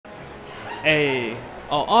Hey.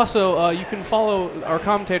 Also, you can follow our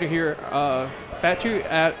commentator here, Fatchu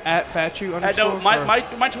at Fatchu underscore. No,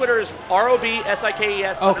 my Twitter is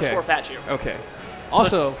ROBSIKES underscore Fatchu. Okay.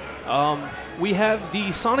 Also, we have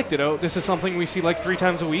the Sonic Ditto. This is something we see like 3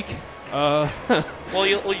 times a week. Well,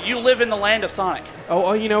 you live in the land of Sonic.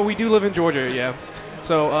 Oh, you know, we do live in Georgia, yeah.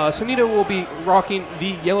 So Sonido will be rocking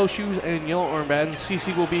the yellow shoes and yellow armbands.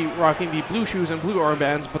 CC will be rocking the blue shoes and blue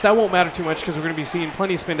armbands, but that won't matter too much because we're going to be seeing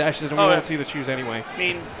plenty of spin dashes and we won't see the shoes anyway. I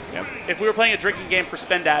mean, if we were playing a drinking game for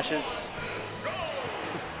spin dashes.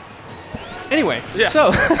 Anyway, so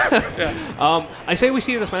I say we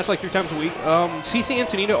see this match like 3 times a week. CC and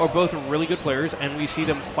Sonido are both really good players, and we see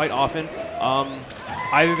them quite often.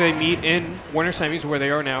 Either they meet in winter semis where they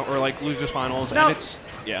are now, or like losers finals, and it's.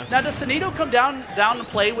 Yeah. Now, does Sonido come down and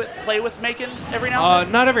play with Macon every now and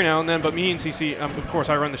then? Not every now and then, but me and CC, of course,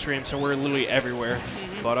 I run the stream, so we're literally everywhere.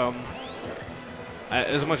 But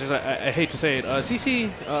as much as I hate to say it,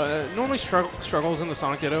 CC normally struggles in the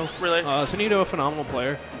Sonic Ditto. Really? Sonido, a phenomenal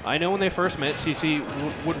player. I know when they first met, CC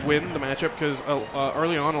would win the matchup because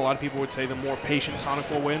early on, a lot of people would say the more patient Sonic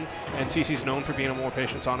will win, and CC's known for being a more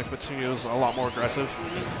patient Sonic, but Sonido's a lot more aggressive.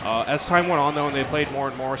 As time went on, though, and they played more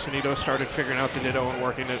and more, Sonido started figuring out the Ditto and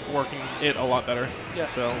working it a lot better. Yeah.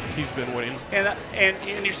 So he's been winning. And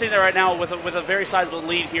you're sitting there right now with a very sizable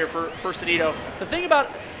lead here for Sonido. The thing about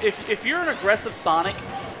if you're an aggressive Sonic,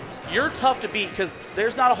 you're tough to beat because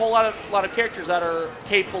there's not a whole lot of characters that are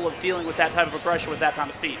capable of dealing with that type of aggression with that type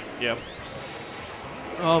of speed. Yeah.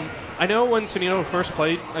 I know when Sonido first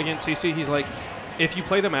played against CC, he's like, if you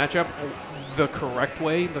play the matchup the correct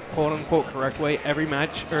way, the quote-unquote correct way, every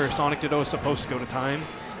match or Sonic Ditto is supposed to go to time.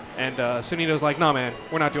 And Sonido's like, nah, man,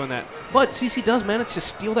 we're not doing that. But CC does manage to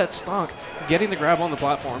steal that stock, getting the grab on the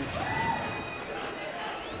platform.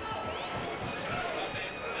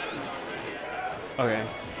 Okay.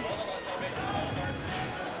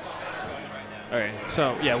 Okay,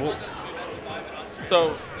 so yeah, we'll.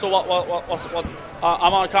 So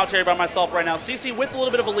I'm on commentary by myself right now. CC with a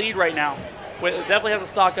little bit of a lead right now. Definitely has a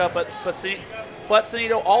stock up, but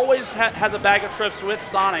Sonido always has a bag of trips with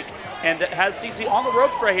Sonic and has CC on the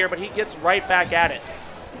ropes right here, but he gets right back at it.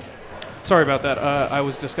 Sorry about that. I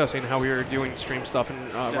was discussing how we were doing stream stuff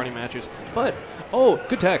and running matches. But, oh,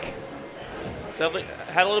 good tech. Definitely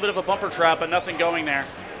had a little bit of a bumper trap, but nothing going there.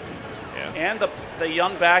 Yeah. And the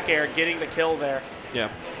young back air getting the kill there. Yeah.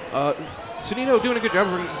 Sonido doing a good job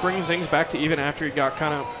of bringing things back to even after he got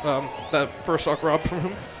kind of that first stock robbed from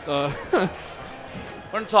him. We're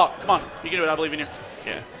going to talk. Come on. You can do it. I believe in you.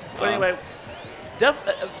 Yeah. But anyway,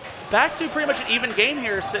 back to pretty much an even game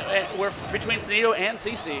here between Sonido and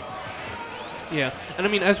CC. Yeah, and I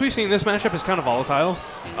mean, as we've seen, this matchup is kind of volatile.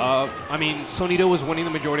 I mean, Sonido was winning the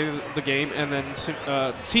majority of the game, and then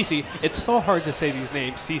CC, it's so hard to say these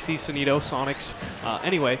names, CC, Sonido, Sonics.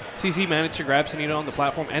 Anyway, CC managed to grab Sonido on the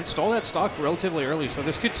platform and stole that stock relatively early, so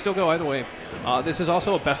this could still go either way. This is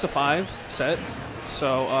also a best-of-5 set,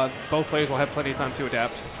 so both players will have plenty of time to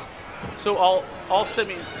adapt. So all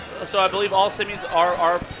semis, so I believe all semis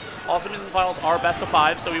all semis and finals are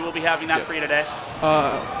best-of-5, so we will be having that for you today.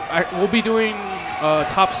 We'll be doing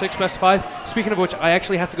top 6 best of 5. Speaking of which, I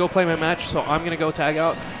actually have to go play my match, so I'm going to go tag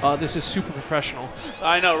out. This is super professional.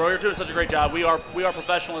 I know, Roy, you're doing such a great job. We are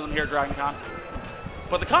professionalism here at Dragon Con.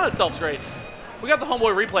 But the con itself's great. We got the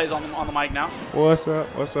homeboy replays on the mic now. What's up?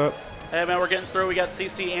 What's up? Hey, man, we're getting through. We got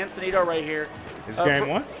CC and Sonido right here. This is game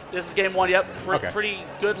 1? This is game 1, yep. Okay. Pretty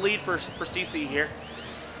good lead for CC here.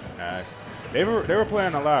 Nice. They were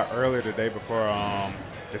playing a lot earlier the day before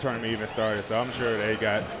the tournament even started, so I'm sure they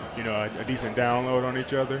got, you know, a decent download on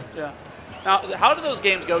each other. Yeah. Now, how do those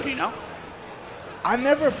games go? Do you know?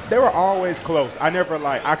 They were always close. I kind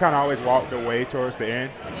of always walked away towards the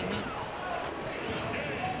end.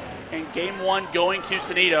 And game 1 going to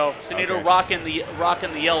Sonido. Sonido Okay.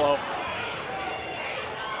 rocking the yellow.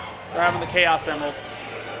 They're having the Chaos Emerald.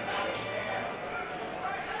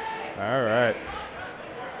 All right.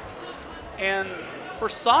 And for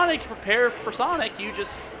Sonic, to prepare for Sonic,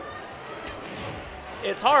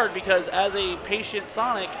 it's hard because as a patient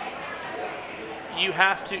Sonic, you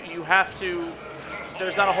have to,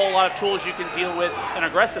 there's not a whole lot of tools you can deal with an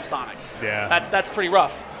aggressive Sonic. Yeah. That's pretty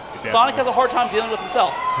rough. Definitely. Sonic has a hard time dealing with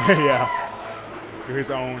himself. Yeah. Do his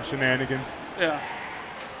own shenanigans. Yeah.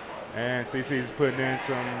 And CC's putting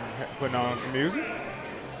on some music.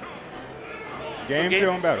 Game 2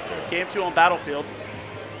 on Battlefield. Game 2 on Battlefield.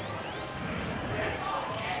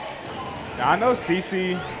 Now, I know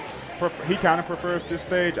CC, he kind of prefers this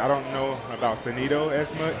stage. I don't know about Sonido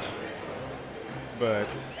as much, but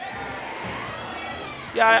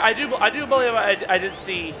yeah, I do believe I did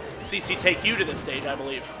see CC take you to this stage, I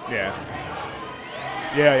believe. Yeah.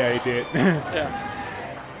 Yeah, he did. Yeah.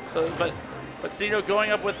 So, but Sonido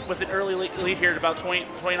going up with an early lead here at about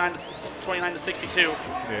 29 to 62.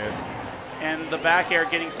 Yes. And the back air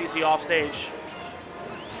getting CC off stage.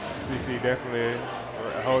 CC definitely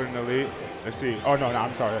holding the lead. Let's see. Oh, no,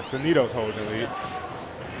 I'm sorry. Sonido's holding the lead.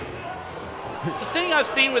 The thing I've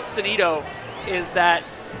seen with Sonido is that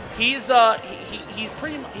he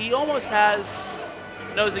almost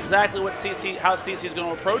knows exactly how CC is going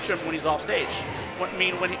to approach him when he's off stage. When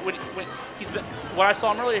I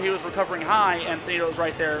saw him earlier, he was recovering high, and Sonido was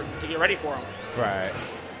right there to get ready for him. Right.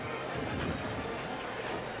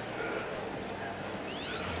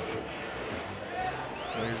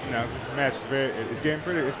 Now, the match is it's getting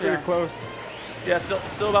pretty close. Yeah,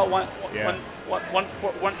 still about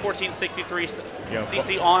 114.63.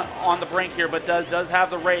 CC on the brink here, but does have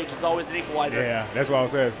the rage. It's always an equalizer. Yeah, that's why I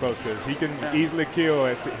was saying it's close, because he can easily kill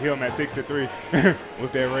him at 63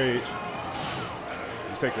 with that rage.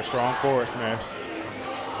 He takes a strong forward smash.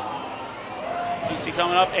 CC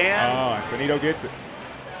coming up, and Sonido gets it.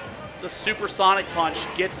 The supersonic punch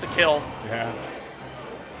gets the kill. Yeah.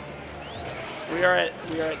 We are at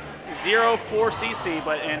 0 for CC,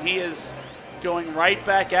 and he is going right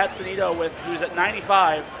back at Sonido who's at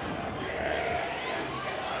 95.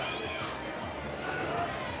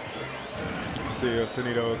 Let's see if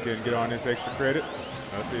Sonido can get on this extra credit.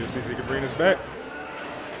 Let's see if CC can bring us back.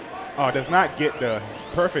 Oh, does not get the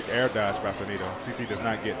perfect air dodge by Sonido. CC does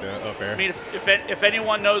not get the up air. I mean, if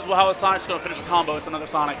anyone knows how a Sonic's going to finish a combo, it's another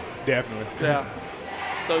Sonic. Definitely. Yeah.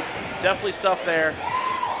 So definitely stuff there.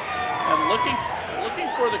 And looking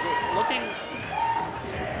for the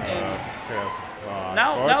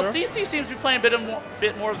now CC seems to be playing a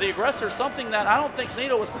bit more of the aggressor, something that I don't think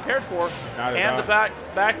Sonido was prepared for. And the back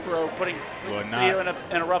throw putting Sonido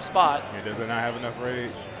in a rough spot. He does not have enough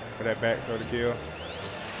rage for that back throw to kill.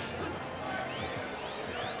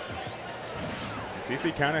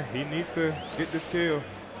 CC he needs to get this kill.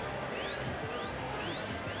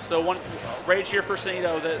 So one rage here for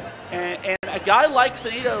Sonido, and a guy like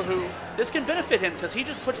Sonido who this can benefit him because he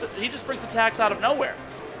just brings attacks out of nowhere.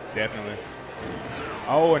 Definitely.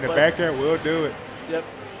 Oh, and the back air will do it. Yep.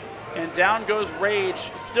 And down goes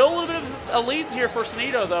rage. Still a little bit of a lead here for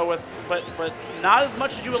Sonido though, but not as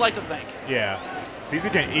much as you would like to think. Yeah.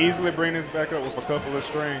 CC can easily bring this back up with a couple of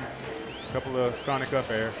strings, a couple of Sonic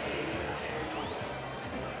up air.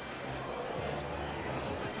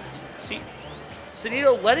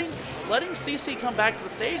 Sonido letting CC come back to the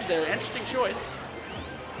stage there. Interesting choice.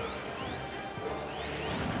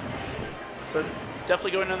 So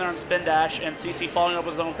definitely going in there on spin dash, and CC following up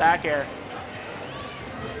with his own back air.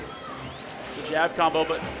 The jab combo,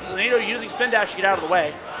 but Sonido using spin dash to get out of the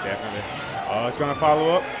way. Definitely. Oh, it's going to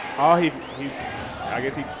follow up. Oh, I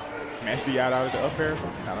guess he smashed the out of the up air or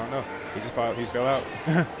something. I don't know. He fell out.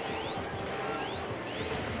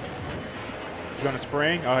 He's going to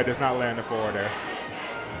spring. Oh, he does not land the forward there.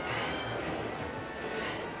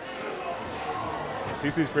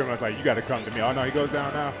 CC's pretty much like, you got to come to me. Oh, no, he goes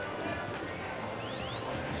down now.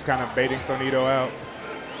 Just kind of baiting Sonido out.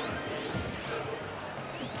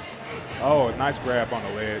 Oh, nice grab on the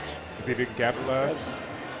ledge. Let's see if he can capitalize.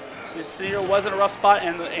 Sonido was in a rough spot,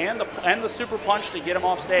 and the super punch to get him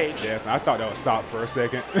off stage. Yeah, I thought that would stop for a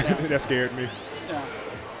second. Yeah. That scared me. Yeah.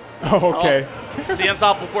 Oh, okay. Oh, the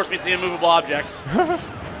unstoppable force meets the immovable objects.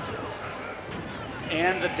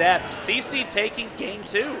 And the death. CC taking game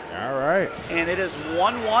 2. All right. And it is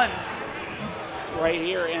 1-1 right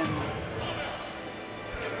here. And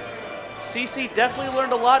CC definitely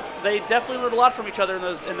learned a lot. They definitely learned a lot from each other in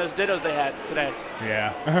those dittos they had today.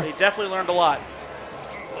 Yeah. They definitely learned a lot.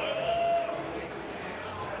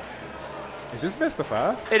 Is this best of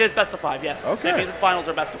 5? It is best of 5, yes. Okay. Semis and finals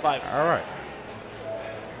are best of 5. All right.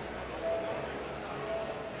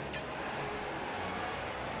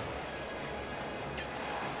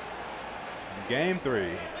 Game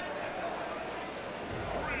 3.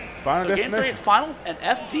 Final destination. Game 3, final and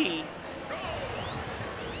FD.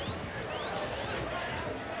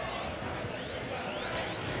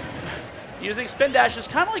 Using spin dashes,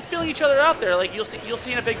 kind of like feeling each other out there. Like you'll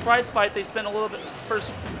see in a big prize fight, they spend a little bit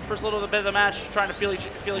first little bit of the match trying to feel each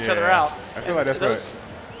other out. I feel like that's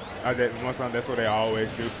that's what they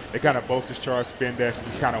always do. They kind of both just charge spin dash and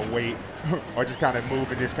just kind of wait, or just kind of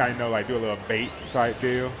move and just kind of like do a little bait type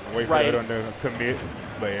deal, and wait for the other one to commit.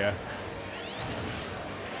 But yeah.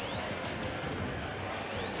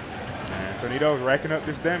 And Sonido racking up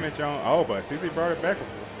this damage on. Oh, but CC brought it back with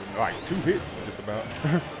like 2 hits just about.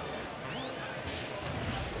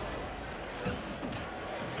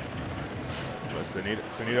 But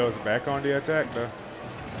Sonido is back on the attack though.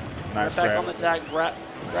 Nice back grab. on the attack,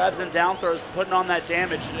 grabs and down throws, putting on that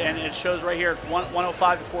damage, and it shows right here,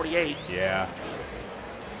 105 to 48. Yeah.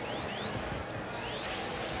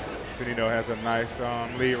 Sonido has a nice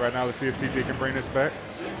lead right now. Let's see if CC can bring this back.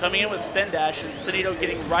 Coming in with spin dash, and Sonido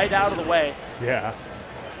getting right out of the way. Yeah.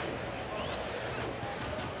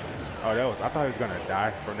 Oh, that was, I thought he was going to die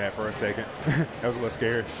from that for a second. That was a little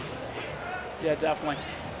scary. Yeah, definitely.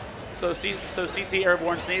 So CC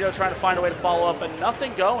airborne, Sonido trying to find a way to follow up, and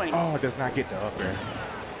nothing going. Oh, it does not get the up air.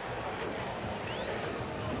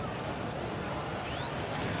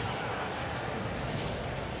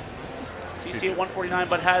 CC at 149,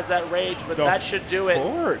 but has that rage, but that should do it.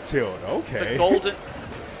 Forward tilt, okay.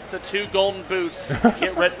 The two golden boots,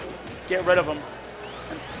 get rid of them.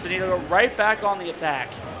 And Sonido go right back on the attack.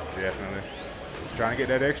 Definitely. Just trying to get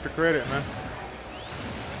that extra credit, man.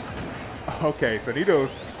 Okay,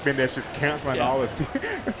 Sonido's spin dash just canceling all his.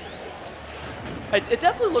 It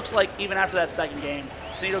definitely looks like even after that second game,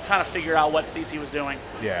 Sonido kind of figured out what CC was doing.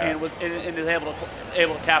 Yeah. And is able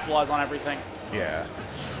to capitalize on everything. Yeah.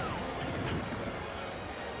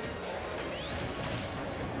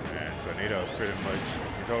 And Sonido's pretty much,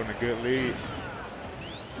 he's holding a good lead.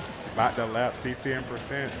 It's about to lap CC in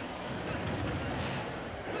percent.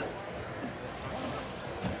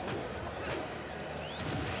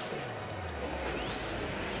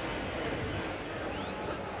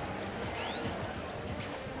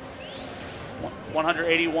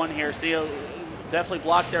 $181 here. Sonido definitely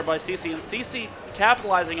blocked there by CC, and CC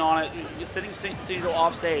capitalizing on it, sitting Sonido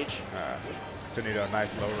off stage. Sonido,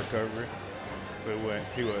 nice low recovery. So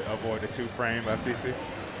he would avoid the 2-frame by CC.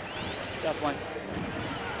 Definitely.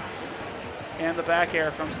 And the back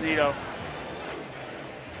air from Sonido.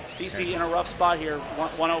 CC in a rough spot here.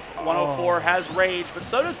 104 has rage, but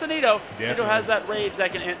so does Sonido. Sonido has that rage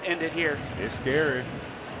that can end it here. It's scary.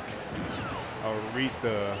 Oh, reach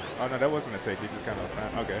the. Oh no, that wasn't a take. He just kind of.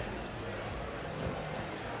 Okay.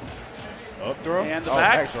 Up throw. And the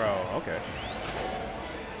back throw. Okay.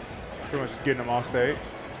 Pretty much just getting him off stage.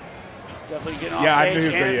 Definitely getting off stage. I knew he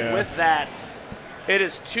was and gonna, with that, it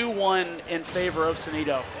is 2-1 in favor of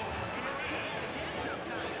Sonido.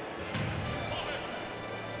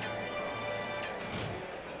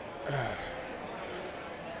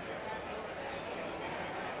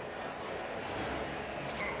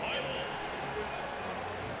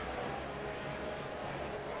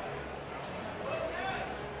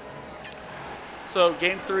 So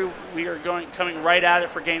game 3, we are coming right at it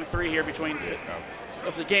for game 3 here between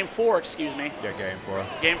game 4, excuse me. Yeah, game 4.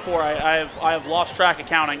 Game 4. I have lost track of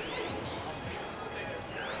counting.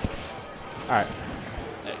 All right.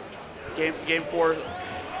 Game 4.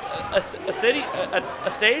 A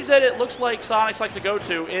stage that it looks like Sonics like to go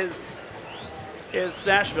to is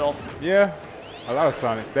Nashville. Yeah. A lot of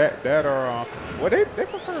Sonics that are well they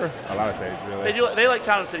prefer a lot of stages really. They like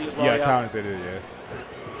Town and City as well. Yeah, Town and City, yeah.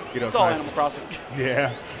 You know, it's all Animal Crossing.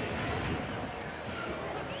 Yeah.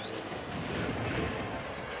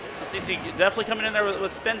 So CC definitely coming in there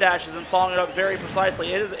with spin dashes and following it up very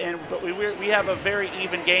precisely. It is, but we have a very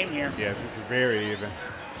even game here. Yes, it's very even.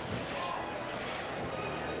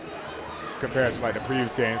 Compared to like the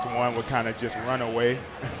previous games, one would kind of just run away.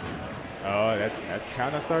 Oh, that's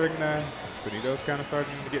kind of starting now. Sonido's kind of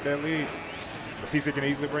starting to get that lead. But CC can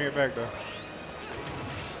easily bring it back though.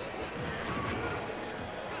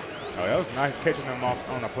 Oh, that was nice catching them off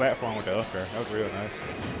on the platform with the up air. That was real nice.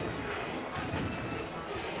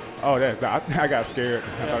 Oh, I got scared.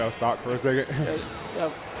 I thought I was stock for a second.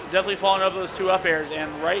 Definitely following up those 2 up airs,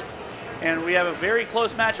 and we have a very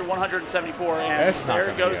close match at 174. And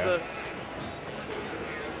there goes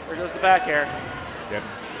the back air. Yep.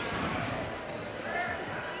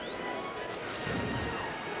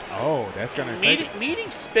 Oh, that's gonna meeting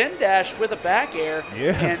spin dash with a back air.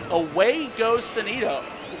 Yeah. And away goes Sonido.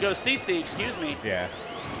 Goes CC, excuse me. Yeah.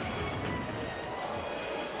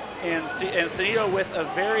 And Sonido with a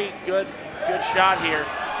very good shot here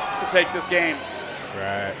to take this game.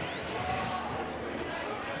 Right.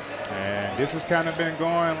 And this has kind of been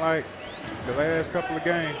going like the last couple of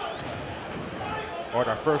games. Or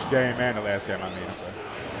the first game and the last game, I mean.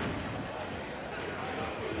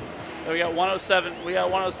 So we got 107. We got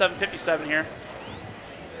 107.57 here.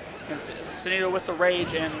 And Sonido with the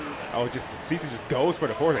rage and. Oh, CC just goes for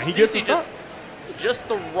the forward. And he CC gets just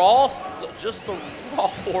the raw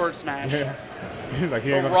forward smash. Yeah. He's like,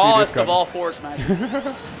 he ain't the gonna rawest see this of all forward smashes.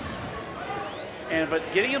 But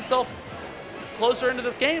getting himself closer into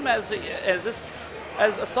this game as a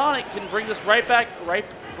Sonic can bring this right back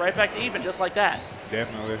to even just like that.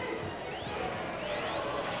 Definitely.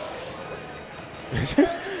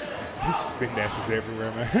 Spin dashes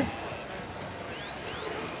everywhere, man.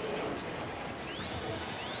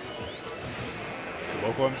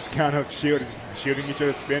 Both of them just kind of shielding each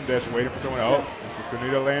other's spin dash, waiting for someone. Oh, so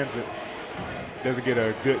Sonido lands it. Doesn't get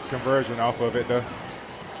a good conversion off of it though.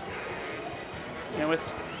 And with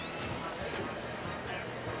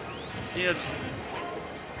Sonido,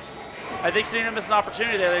 I think Sonido missed an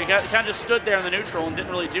opportunity there. They kind of just stood there in the neutral and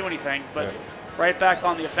didn't really do anything, but right back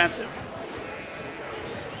on the offensive.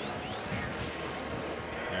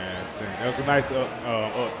 And that was a nice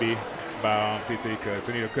up B by CC because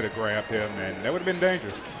Sonido could have grabbed him and that would have been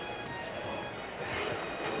dangerous.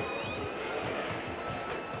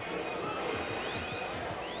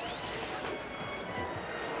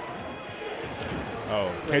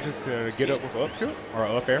 Oh, catches to get up with up to it or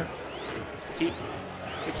up air. Keep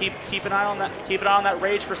an eye on that. Keep an eye on that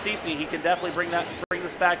rage for CC. He can definitely bring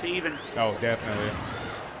this back to even. Oh, definitely.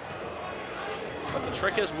 But the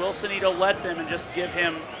trick is, will Sonido let them and just give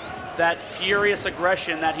him that furious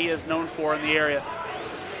aggression that he is known for in the area?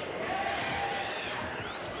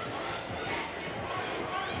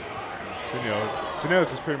 Sonido's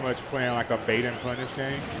just pretty much playing like a bait and punish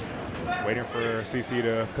game, waiting for CC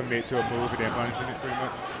to commit to a move and then punishing it pretty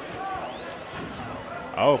much.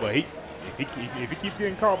 Oh, but if he keeps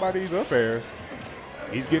getting caught by these up airs,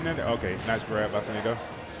 he's getting in there. Okay, nice grab by Sonido.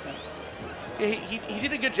 Yeah, he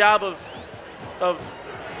did a good job of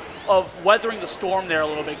weathering the storm there a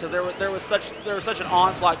little bit because there was such an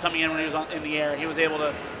onslaught coming in when he was in the air. He was able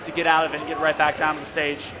to get out of it and get right back down to the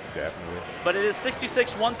stage. Definitely. But it is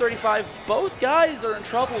 66-135. Both guys are in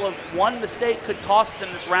trouble of one mistake could cost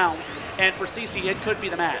them this round, and for CC it could be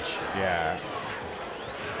the match. Yeah.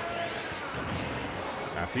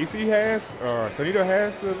 Now Sonido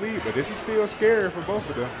has the lead, but this is still scary for both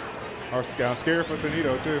of them. Or scary for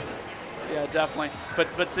Sonido too. Yeah, definitely.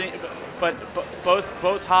 But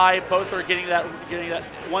both high. Both are getting that.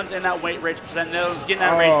 One's in that weight rage percent. The other's getting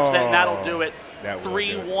that rage percent, and that'll do it.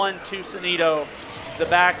 3-1 to Sonido. The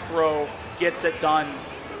back throw gets it done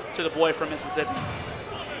to the boy from Mississippi.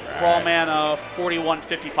 Right. Brawl man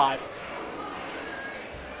 41-55.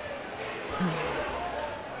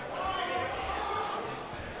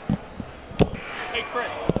 Hey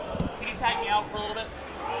Chris, can you tag me out for a little bit?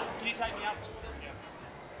 Can you tag me out for a little bit?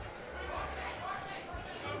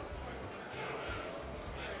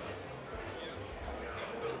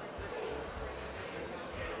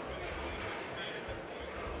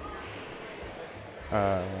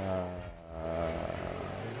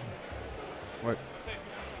 What?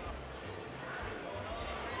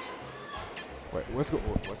 Wait, what's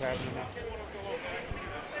happening now?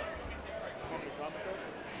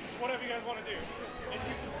 It's whatever you guys want to do.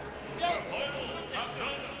 Yeah.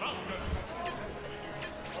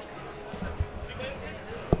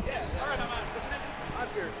 All right, what's your name?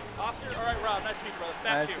 Oscar. Oscar? All right, Rob, nice to meet you, brother.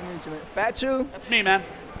 Nice to meet you, man. Fat Chew? That's me, man.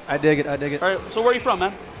 I dig it. All right, so where are you from,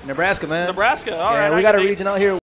 man? Nebraska, man. Nebraska, all right. Yeah, we got a region out here.